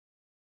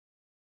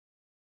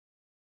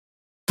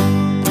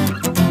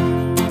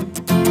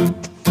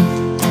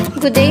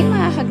Good day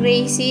mga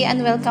ka-Gracie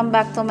and welcome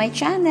back to my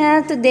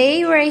channel.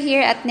 Today we're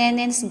here at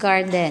Nenen's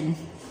Garden.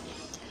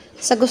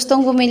 Sa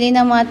gustong bumili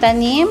ng mga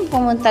tanim,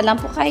 pumunta lang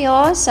po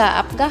kayo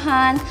sa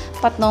Apgahan,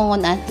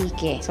 Patnongon,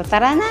 Antique. So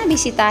tara na,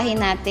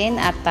 bisitahin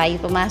natin at tayo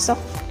pumasok.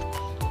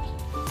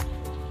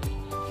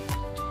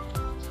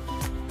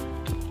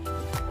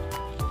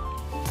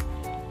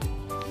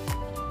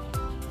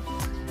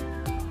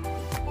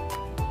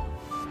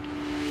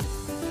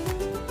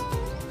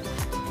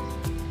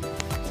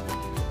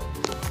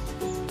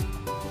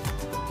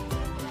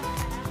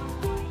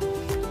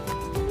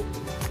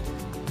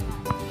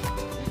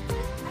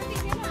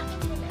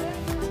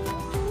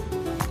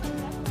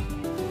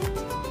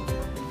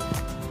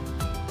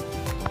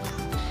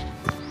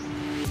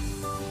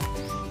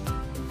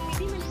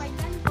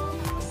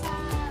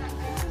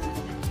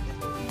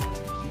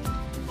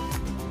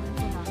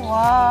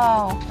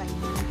 Wow!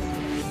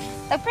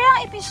 Tagpira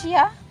ang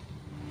ipisya?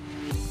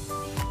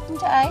 Ang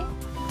ay?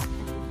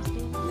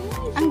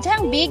 Ang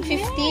dyan, big 50?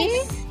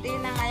 Di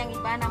na nga yung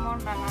iba na mo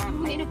na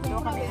may ito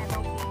kami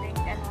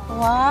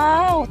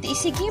Wow!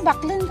 Sige,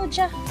 baklan ko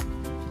dyan.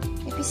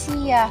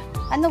 Ipisya.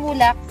 Ano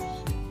bulak?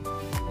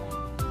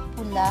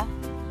 Pula.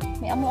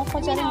 May amo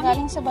ako dyan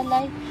galing sa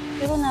balay.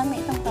 Pero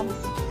namin itang tam.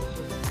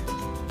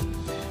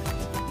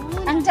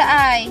 Ang dyan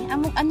ay,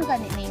 ano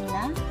ganit name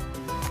na?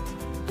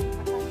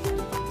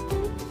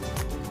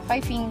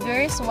 5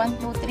 fingers,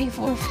 1, 2,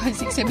 3, 4,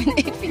 5, 6, 7,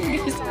 8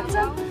 fingers.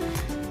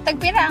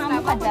 Tagpira ang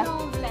amo ka dyan.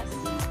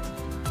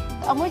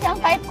 Amo dyan,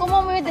 type ko mo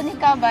may dani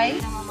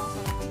kabay.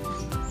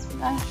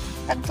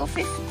 Tag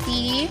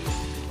 250.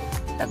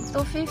 Tag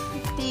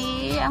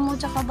 250. Amo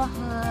dyan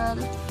kabahal.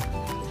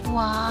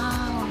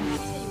 Wow.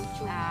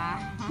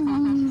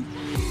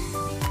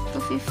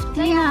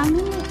 250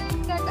 namin.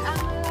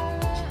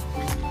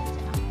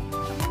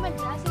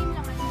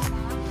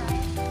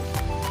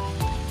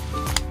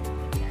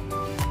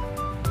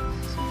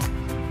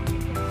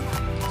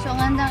 So,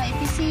 ngandang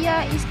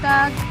ipisiya is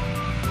tag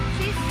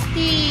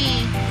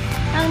 50.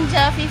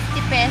 Hangja 50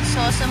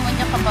 pesos sa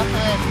mga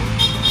kabahal.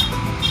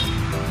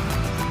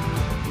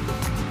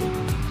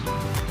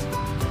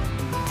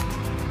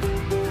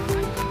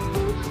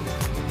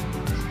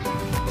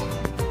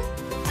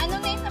 Ano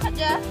na yung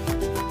nakadya?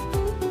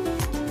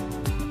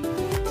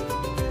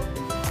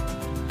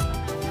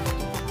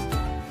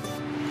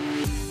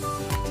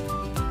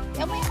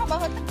 Yan mo yung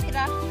kabahal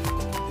tagtira.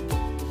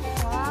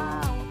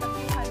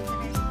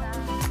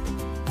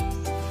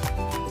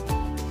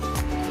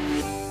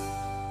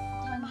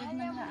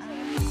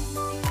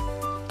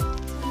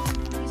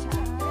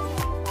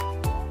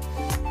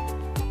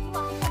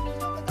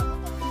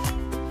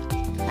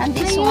 And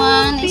this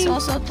one is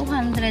also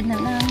 200 na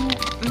lang.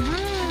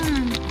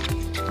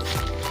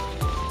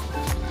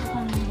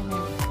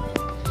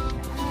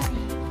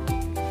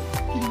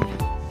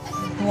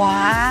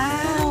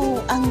 Wow!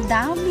 Ang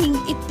daming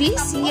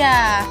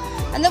ipisya.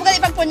 Ano ba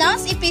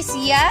ipag-pronounce?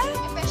 Ipisya?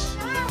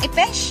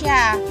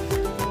 Ipesya.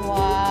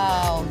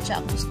 Wow! Diyan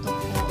gusto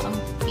ko ang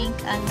pink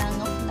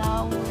anang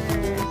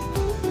flower.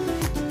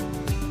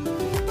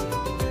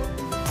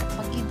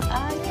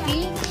 Pag-ibay,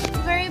 pink.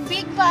 Very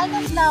big pa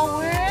na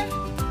flower.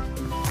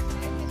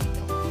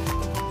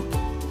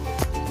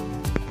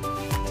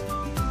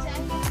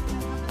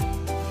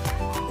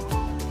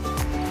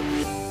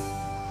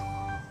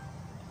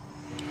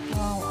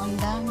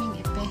 Daming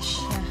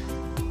ipesya.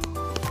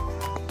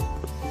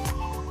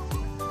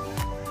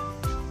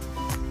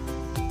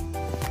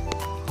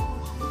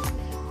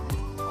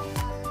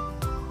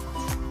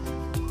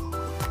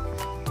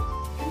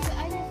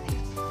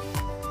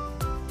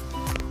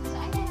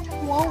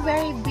 Wow,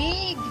 very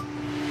big.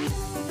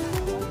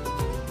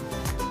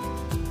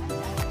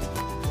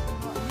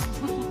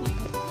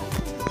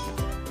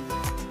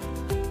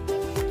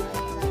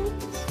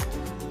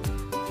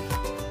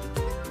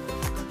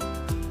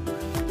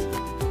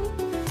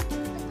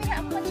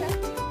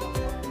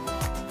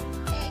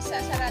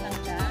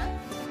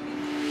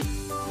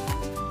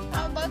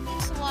 How about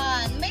this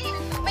one? May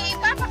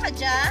iba pa ka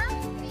dyan?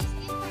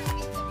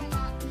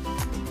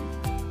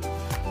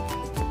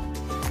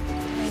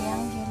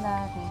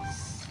 Triangularis.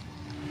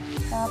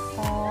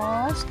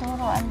 Tapos,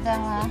 turo anda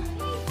nga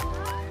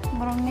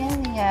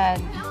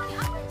bromeliad.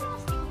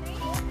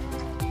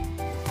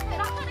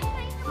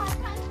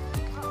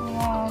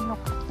 Wow,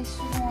 look at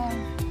this one.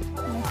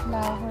 May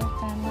flower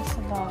tana sa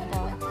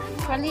baba.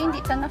 Actually,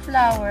 hindi ta na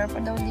flower,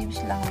 pero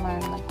leaves lang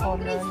man.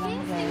 Color ng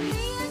red.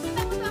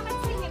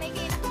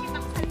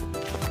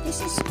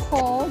 This is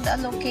called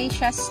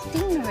Alocasia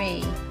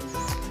stingray.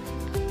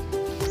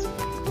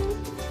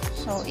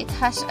 So it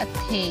has a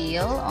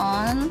tail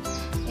on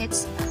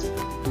its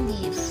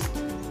leaf.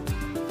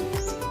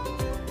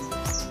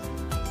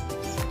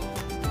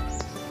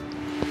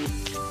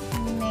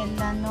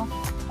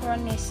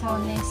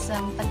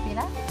 Melanochronism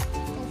tagpira?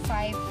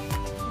 2.5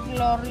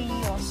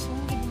 glorious.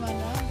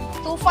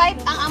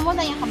 2.5 ang amo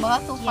na yung kabawa?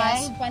 2.5?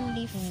 Yes, 1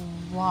 leaf.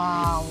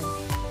 Wow.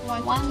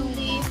 1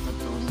 leaf to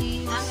 2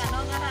 leaves. Ang ano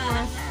nga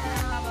na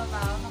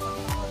mababaw na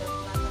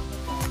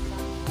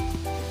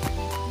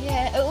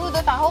Yeah,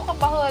 uudot taho ka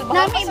bahol.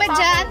 Nami ba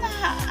dyan?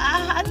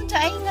 Ano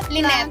dyan? Ingat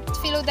Linet.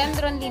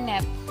 Philodendron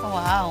linet.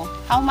 Wow.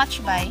 How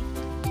much ba?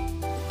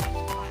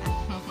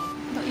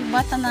 Do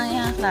iba ta na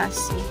yung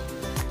klase.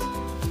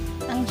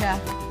 Ang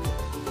dyan.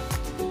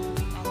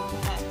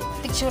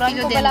 Picturean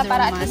ko bala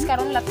para at least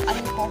karon latan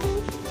ko.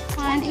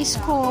 One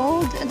is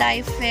called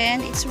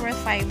Difen. It's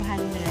worth 500.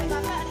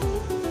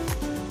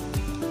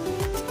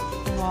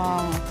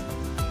 Wow.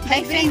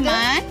 Difen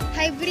man?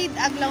 Hybrid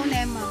aglaw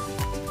nema.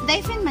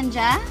 Difen man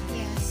dyan?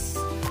 Yes.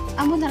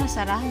 Amo na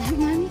rasara.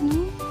 Nani,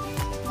 no?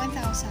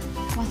 1,000.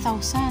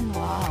 1,000.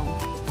 Wow.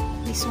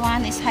 This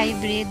one is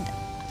hybrid.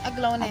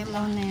 Aglaw nema.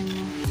 Aglaw nemo.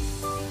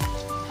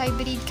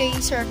 Hybrid kay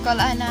circle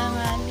ana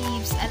nga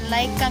leaves.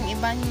 Unlike kang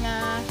iban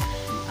nga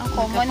ang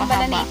common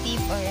bala native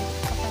or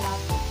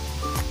kapalapo.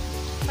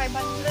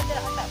 500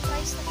 dira ata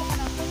price na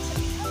kapalapo sa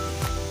bihan.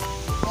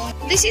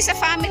 This is a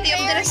family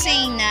of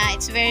Dracena.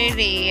 It's very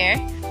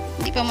rare.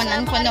 Hindi pa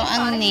man kuno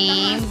ang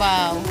name.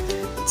 Wow.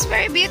 It's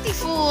very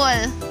beautiful.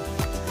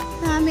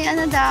 Nami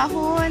ano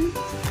dahon.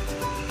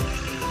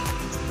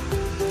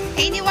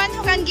 Anyone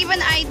who can give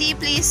an ID,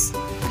 please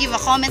give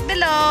a comment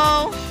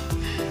below.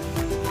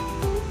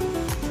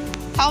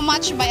 How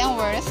much ba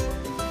ang worth?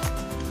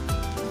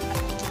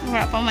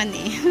 Wala pa man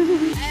eh.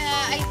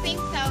 I think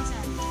 1,000.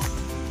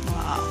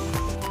 Wow.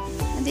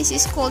 This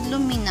is called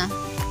Lumina.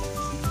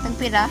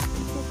 Tagpira?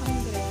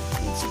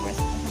 200. It's worth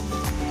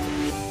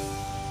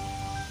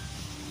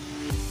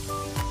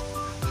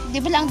 200.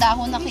 Di ba lang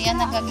dahon na kaya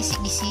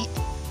nagagisi-gisi?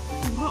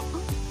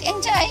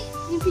 Enjoy!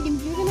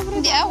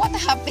 Hindi what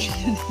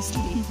happened?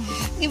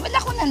 Di ba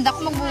lang ko nanda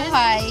ko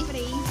magbuhay?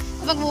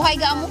 Magbuhay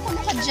gaamo ko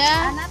na ka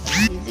dyan.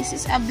 This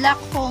is a black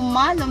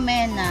homa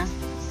lumena.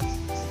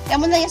 Kaya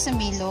mo na yan sa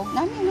bilog.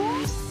 Nami no?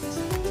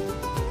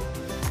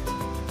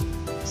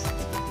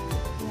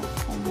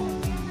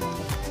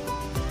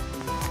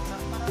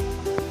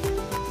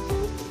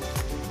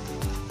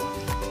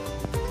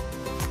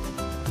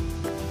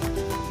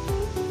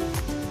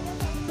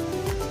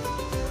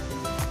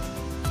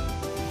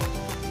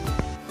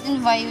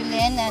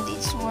 Violin and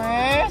it's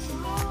worth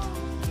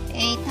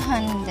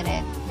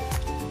 800.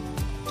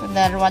 So,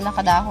 dalawa na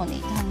kadahon,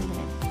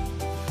 800.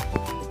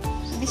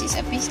 So, this is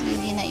a peace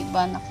lily na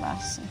iba na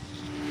klase.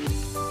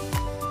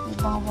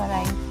 Ibang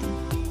variety.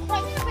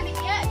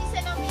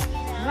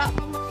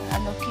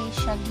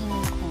 Alocasia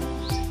ginkgo.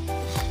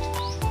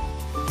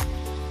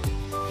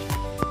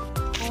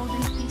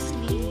 Golden peace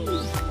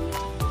lily.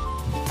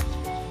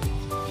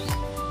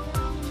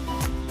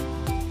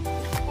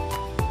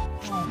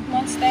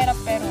 Monstera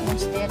pero.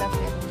 Monstera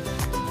pero.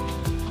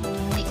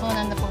 Hindi ko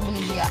na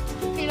napagbuligya.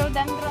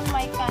 Philodendron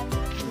mican.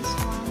 This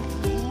one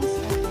is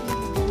a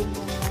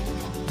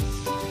philodendron.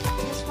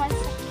 This one's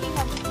the king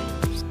of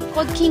kings.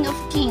 Called King of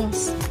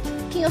Kings.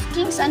 King of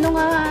Kings, ano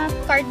nga?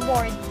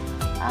 Cardboard.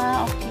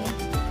 Ah, okay.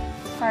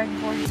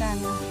 Cardboard ka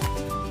na.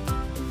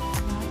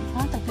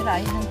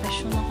 Tagpira, ayun ang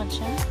presyo na ka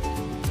dyan.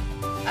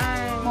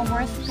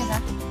 Worth pira.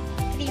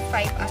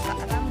 3,500 ata.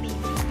 Alam,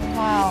 baby.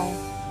 Wow.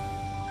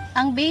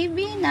 Ang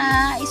baby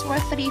na is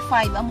worth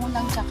 3,500. Amo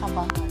lang tsaka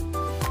ba?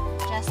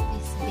 Just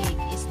this big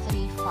is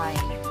 3,500.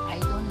 I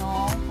don't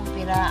know kung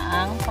pira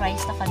ang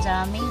price na ka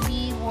dyan.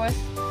 Maybe worth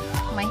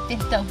may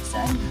 10,000.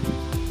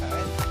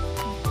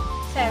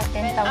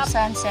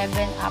 10,000, 7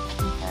 up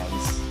in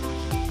price.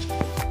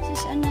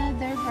 This is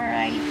another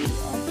variety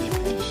of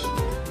depression.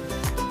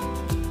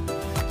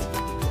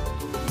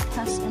 It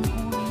has an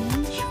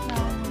orange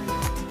flower.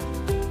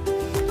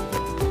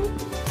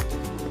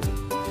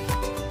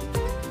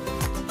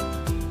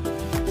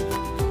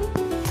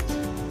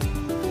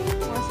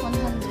 Worth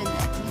 100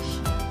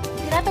 depression.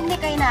 Tinatog ni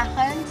kay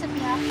nakan sa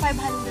pihak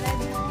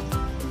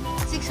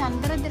 500.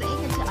 600 dira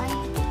ka ay.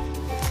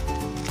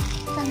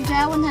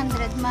 Kanja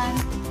 100 man.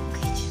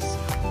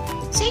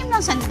 Same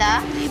lang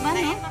sanda, di ba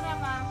no?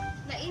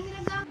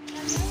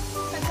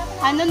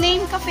 Ano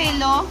name ka,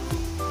 fellow?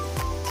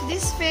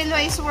 This fellow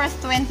is worth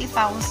 20,000.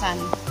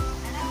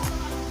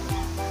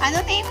 Ano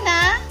name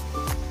na?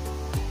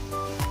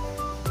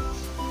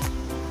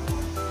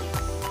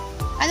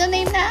 Ano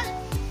name na?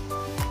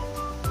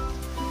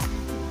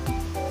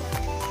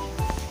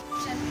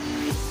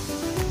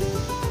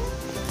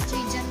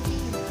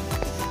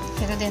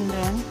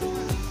 Philodendron.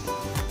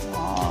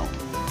 Wow.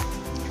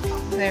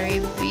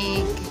 Very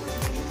big.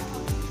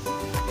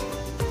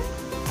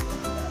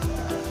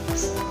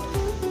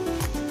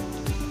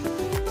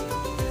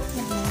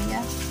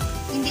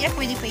 Hindi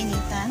pwede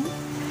painitan.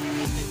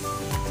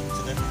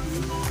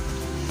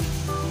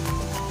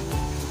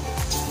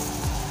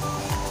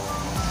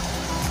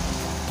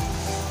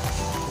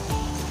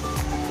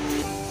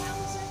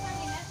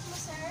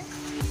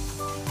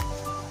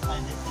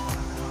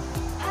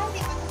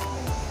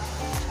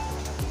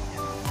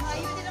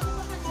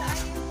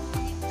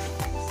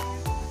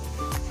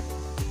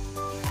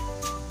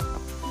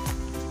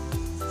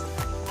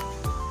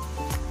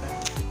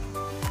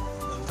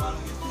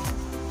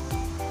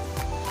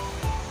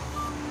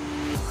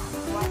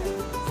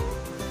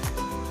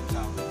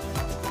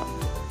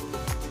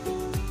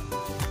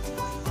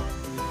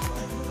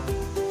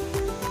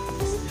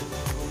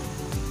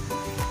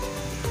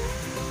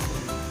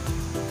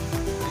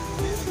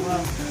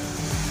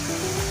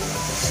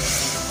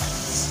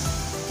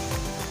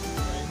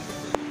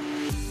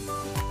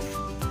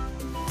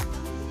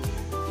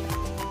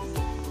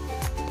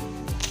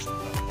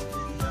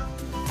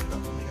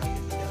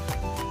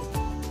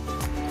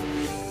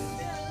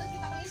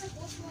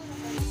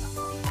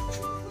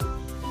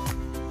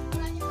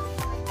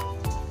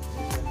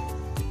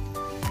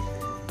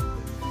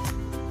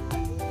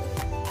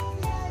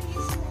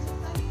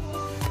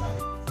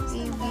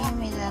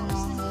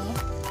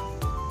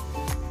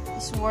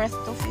 worth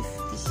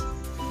 250.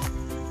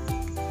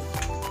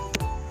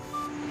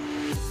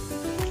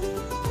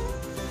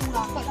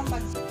 Ako lang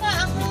bag.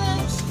 Ang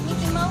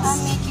Mickey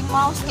Mouse. Mickey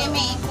Mouse. Kaya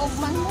may ikog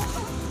man mo.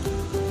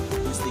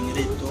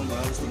 Stingray ito,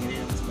 mahal. Stingray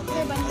ang mas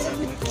maganda. Kasi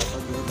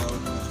pinagpapagod daw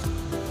na.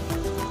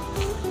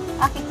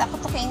 Kita ko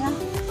to kayo na.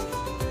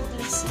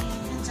 Dressing.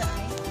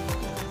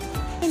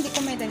 Hindi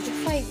ko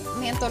ma-identify.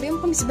 May antorium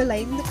kung sa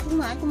balay. Hindi ko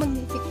na ako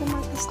magnifik ko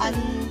mga kristal.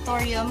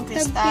 Antorium Tagpira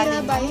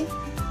crystallinum. ba eh?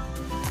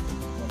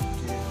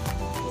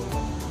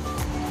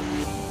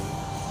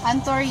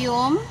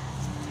 Antorium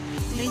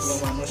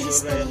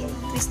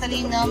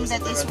crystallinum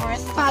that is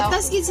worth 2,000.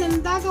 Patas gid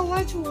sanda ka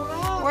watch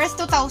wow. Worth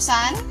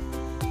 2,000?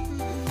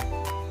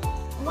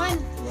 1.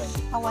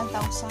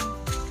 1,000.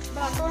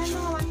 Bato na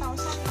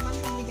 1,000 naman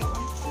kung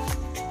bigawan.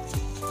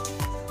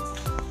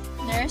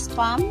 There's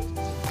palm.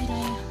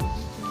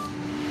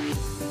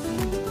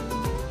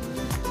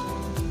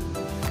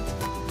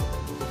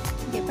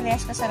 Hindi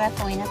parehas ka sa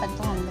ratoy na tag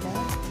 200.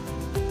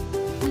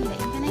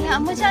 Hindi na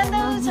mo dyan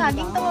daw.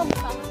 Saging tawag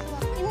ka.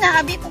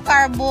 Inahabi ko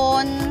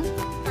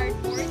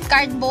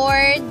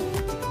cardboard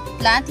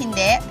plant,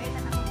 hindi.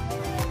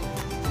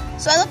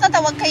 So ano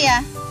tatawag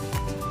kaya?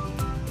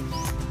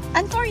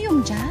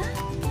 Antorium dyan?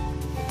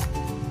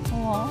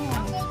 Wow.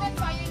 Golden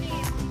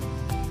violet.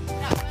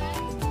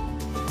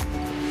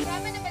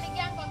 Rama na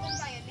baligyan golden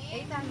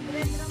violet.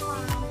 800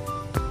 naman.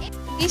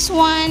 This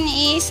one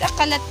is a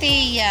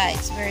calathea.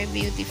 It's very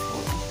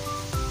beautiful.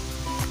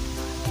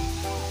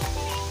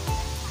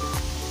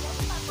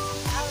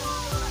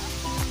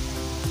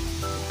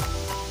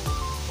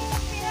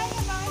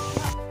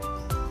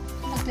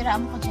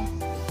 Pagpiraan ko dyan.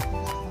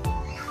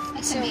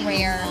 It's a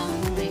rare.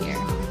 Rare.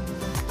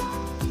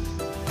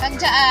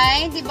 Kagja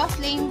ay, di ba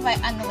flame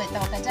violet? Ano ba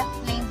ito? Kagja?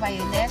 Flame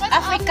violet?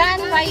 African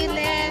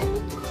violet.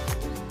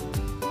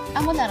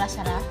 Amo na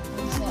rasara?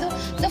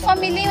 The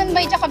family yun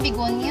ba yung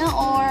bigonia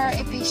or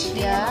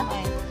epicea?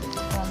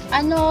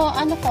 Ano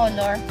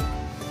color?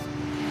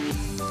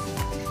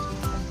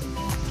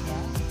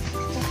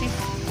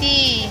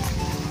 250.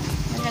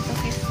 Ano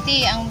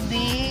 250? Ang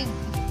big.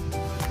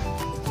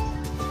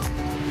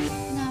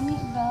 Nami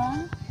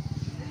ba?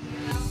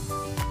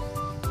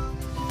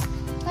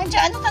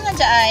 Nadya, ano ka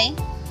nadya ay?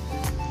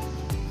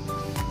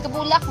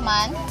 Gabulak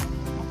man?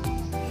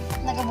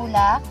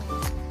 Nagabulak?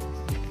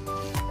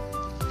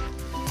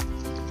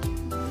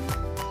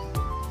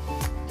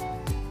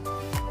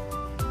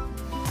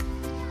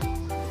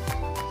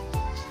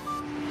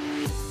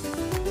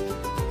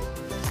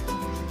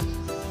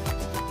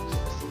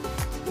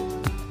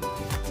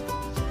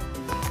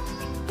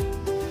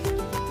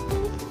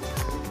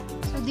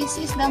 This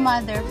is the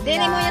mother plant.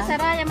 Dili mo ya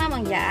saraya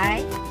mamang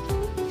jaay.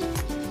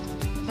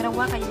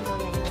 Karawa kayo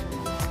doon.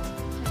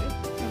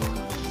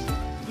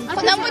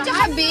 Kuna mo dyan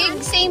ka big,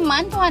 same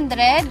man,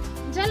 200.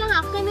 Diyan lang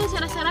ako na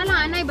sara-sara lang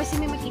anay basi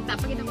may makita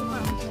pag ito ko pa.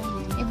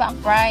 Iba ang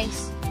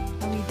price.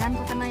 Pawidan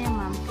ko na yan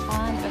ma'am.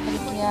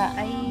 Nagkakalit kaya.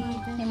 Ay,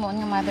 himo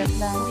nga mother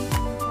plant.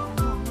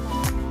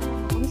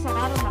 Kung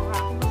sararo lang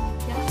ako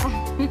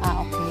magkita.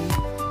 Okay.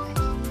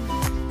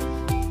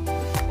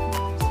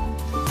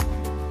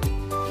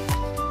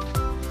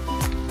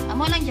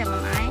 Amo lang dyan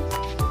ma'am ay.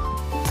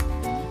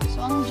 So,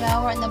 ang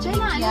jawa na Diyan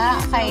na, bigya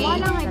kay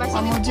wala nga, iba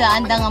sila- amudya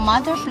anda nga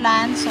mother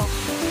plant. So,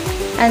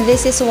 And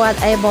this is what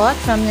I bought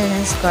from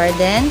Nenen's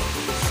garden.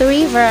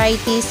 3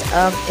 varieties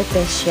of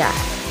epicea.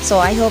 So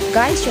I hope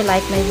guys you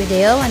like my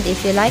video, and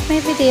if you like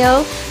my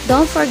video,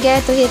 don't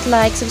forget to hit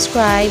like,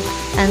 subscribe,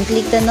 and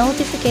click the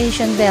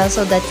notification bell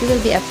so that you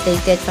will be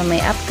updated from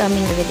my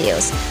upcoming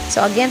videos.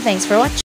 So again, thanks for watching.